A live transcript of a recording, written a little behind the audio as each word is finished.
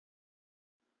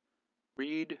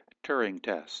Reid Turing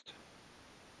test.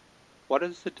 What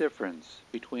is the difference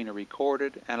between a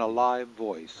recorded and a live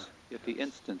voice if the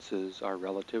instances are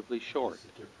relatively short?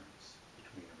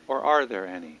 Or are there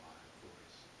any?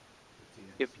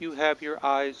 If you have your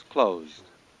eyes closed,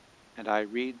 and I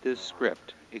read this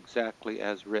script exactly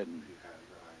as written,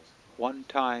 one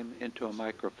time into a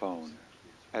microphone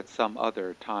at some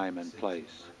other time and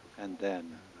place, and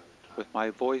then, with my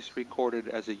voice recorded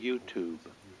as a YouTube,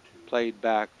 played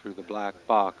back through the black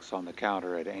box on the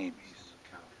counter at Amy's,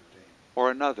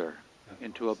 or another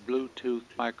into a Bluetooth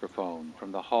microphone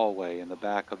from the hallway in the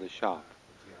back of the shop,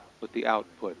 with the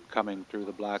output coming through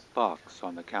the black box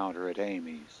on the counter at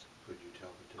Amy's.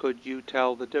 Could you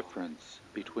tell the difference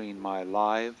between my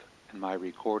live and my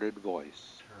recorded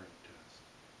voice?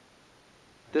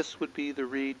 This would be the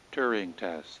Reid Turing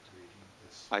test.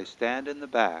 I stand in the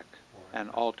back and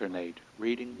alternate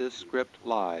reading this script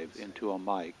live into a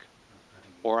mic,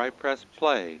 or I press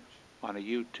play on a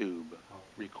YouTube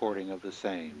recording of the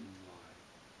same,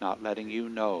 not letting you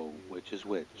know which is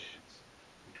which.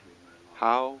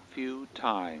 How few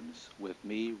times with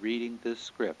me reading this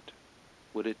script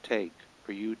would it take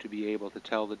for you to be able to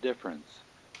tell the difference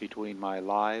between my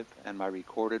live and my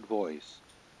recorded voice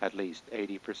at least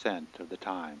 80% of the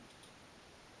time?